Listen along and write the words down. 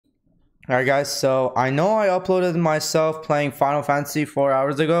Alright guys, so I know I uploaded myself playing Final Fantasy 4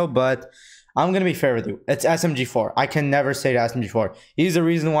 hours ago, but I'm gonna be fair with you. It's SMG4. I can never say SMG4. He's the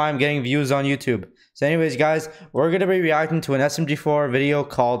reason why I'm getting views on YouTube. So anyways guys, we're gonna be reacting to an SMG4 video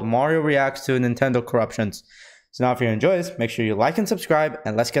called Mario Reacts to Nintendo Corruptions. So now if you enjoy this, make sure you like and subscribe,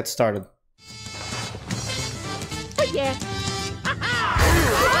 and let's get started. Oh yeah.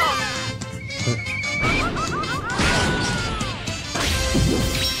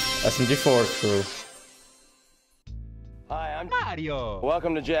 SMG4 crew. Hi, I'm Mario!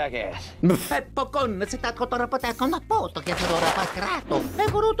 Welcome to Jackass. Pokon, nasitato to rapata con la foto che sarò rapacrato. È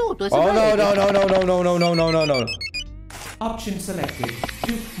voluto, Oh no. Option selected.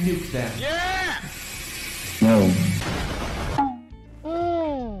 Nuke them. Yeah! No.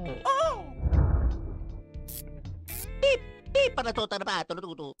 Para to tarbato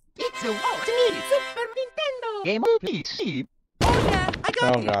tutto. It's you. Oh, it's me, Super Nintendo. Game of PC. Oh yeah, I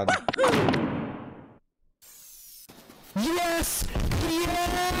got Oh god. Yes!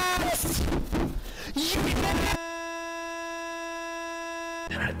 Yes!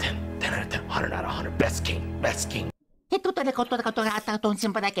 10 out of 10, 10 out of 10, 100 out of 100. Best king, best king. E tutte le cotto catturata con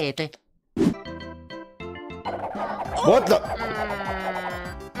simpatichete. What the?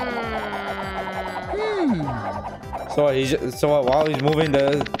 So while he's moving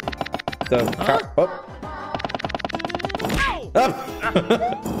the oh.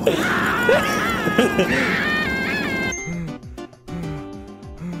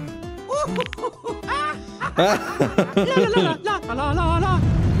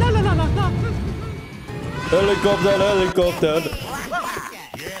 Helicopter.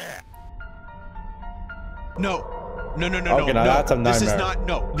 No. Okay, now that's a This is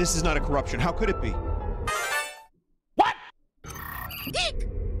nightmare. this is not a corruption. How could it be?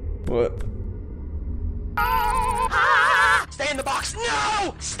 What? Stay in the box.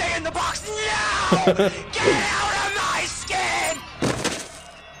 No! Stay in the box. No! Get out of my skin!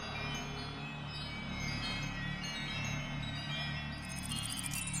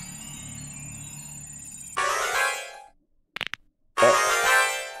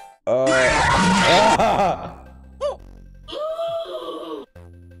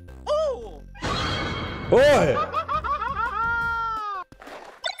 Oi!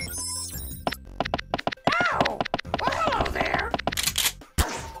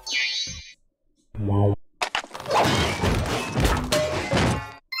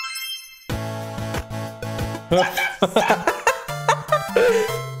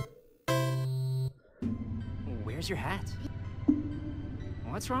 Where's your hat?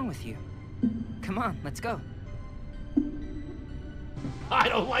 What's wrong with you? Come on, let's go. I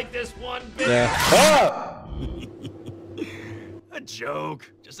don't like this one bit. Yeah. Oh! A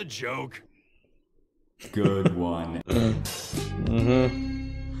joke. Just a joke. Good one.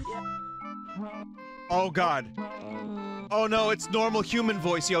 Oh god. Oh no, it's normal human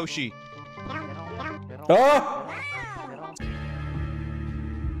voice, Yoshi. Oh!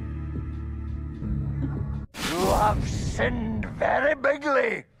 You have sinned very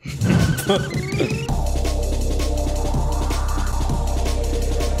bigly.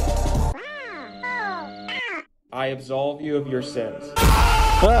 I absolve you of your sins.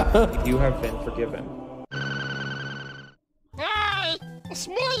 You have been forgiven. Hey, it's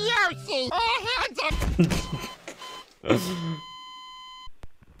me, Yoshi. All hands up.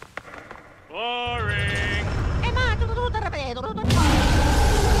 Boring.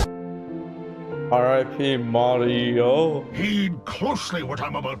 R.I.P. Mario. Heed closely what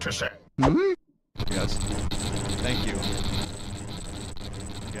I'm about to say. Yes. Thank you.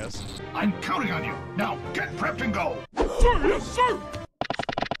 Yes. I'm counting on you. Now, get prepped and go. Yes, sir.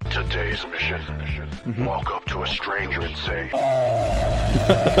 Today's mission. Walk up to a stranger and say,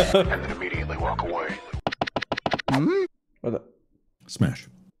 and then immediately walk away. What the? Smash.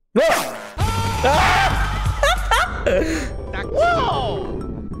 Whoa!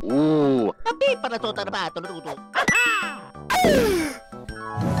 Ooh. Tapi para to tarbato tutto.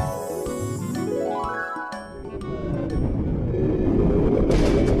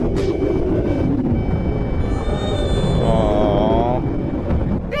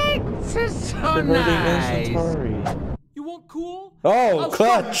 This is so nice. You want cool? Oh, I'll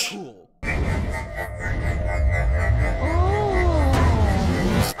clutch. show you cool.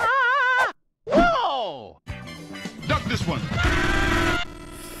 Whoa! Duck this one.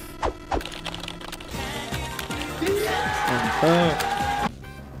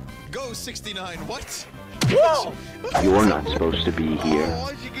 Go 69. What? Whoa! You're not supposed to be here.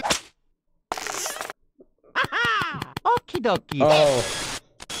 Why'd you get... Okie dokie. Oh.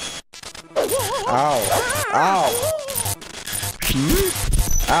 Ow. Ow.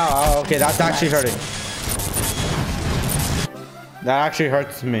 Ow, okay, that's actually hurting. That actually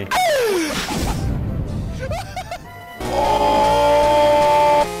hurts me.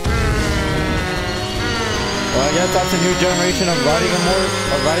 Well, I guess that's a new generation of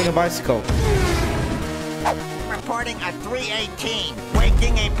riding a bicycle. Reporting a 318,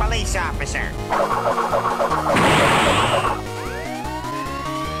 waking a police officer.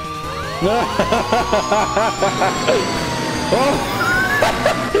 Oh.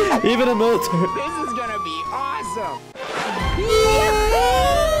 Even a military. This is gonna be awesome.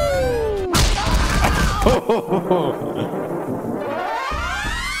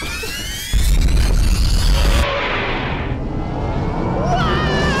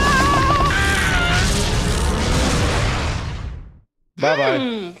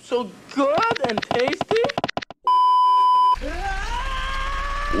 Bye-bye. So good and tasty.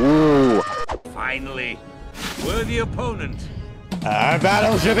 Ooh. Finally. Worthy opponent. Our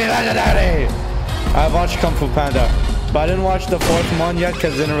battle should be legendary. I've watched Kung Fu Panda, but I didn't watch the 4th one yet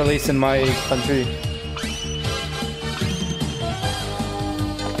because it didn't release in my country.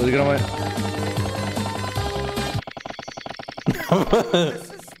 Who's gonna win? The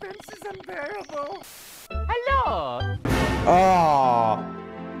suspense is unbearable. Hello. Oh,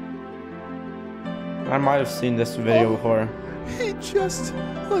 I might have seen this video before. He just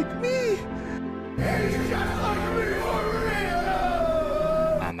like me.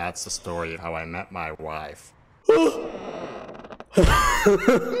 And that's the story of how I met my wife.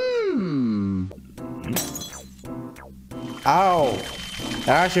 Ow! That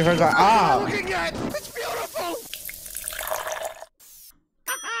actually hurts my ow! Looking at it's beautiful.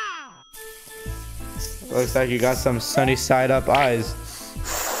 Looks like you got some sunny side up eyes.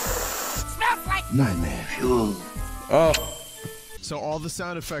 Smells like Nightmare fuel. Oh. So all the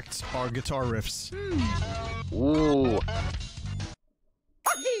sound effects are guitar riffs. Ooh.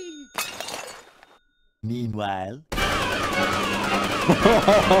 Meanwhile.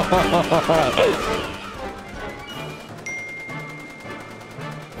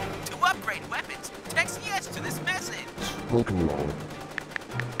 To upgrade weapons, text yes to this message. Pokemon.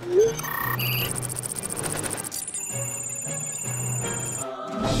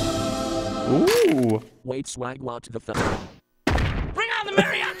 Ooh. Wait, swag watch the film. Bring on the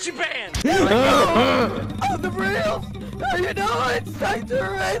mariachi band! Oh, the rails! Oh, you know it's time to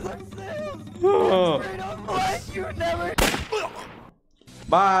raise ourselves. Straight on like you never.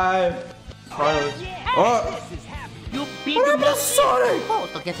 Bye. Oh. You beat the Sonic.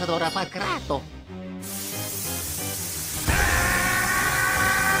 Foto che ti adora far grato.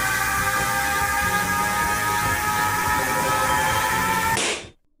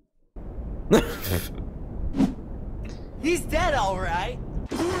 He's dead, all right.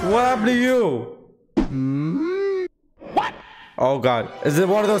 What happened to you? What? Oh god. Is it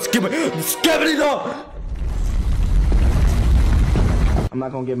one of those skibbity dog? I'm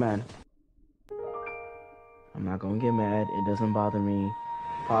not gonna get mad. I'm not gonna get mad. It doesn't bother me.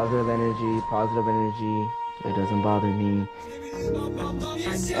 Positive energy, positive energy. It doesn't bother me.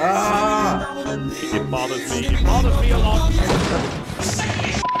 Ah! It bothers me. It bothers me a lot.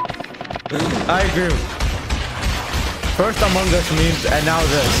 I agree. First Among Us memes and now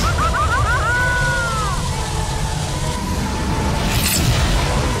this.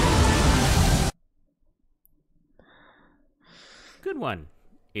 Good one,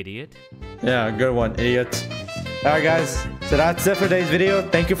 idiot. Yeah, good one, idiot. Alright guys, so that's it for today's video.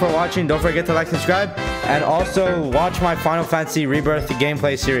 Thank you for watching. Don't forget to like, subscribe, and also watch my Final Fantasy Rebirth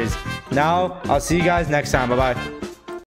gameplay series. Now, I'll see you guys next time. Bye-bye.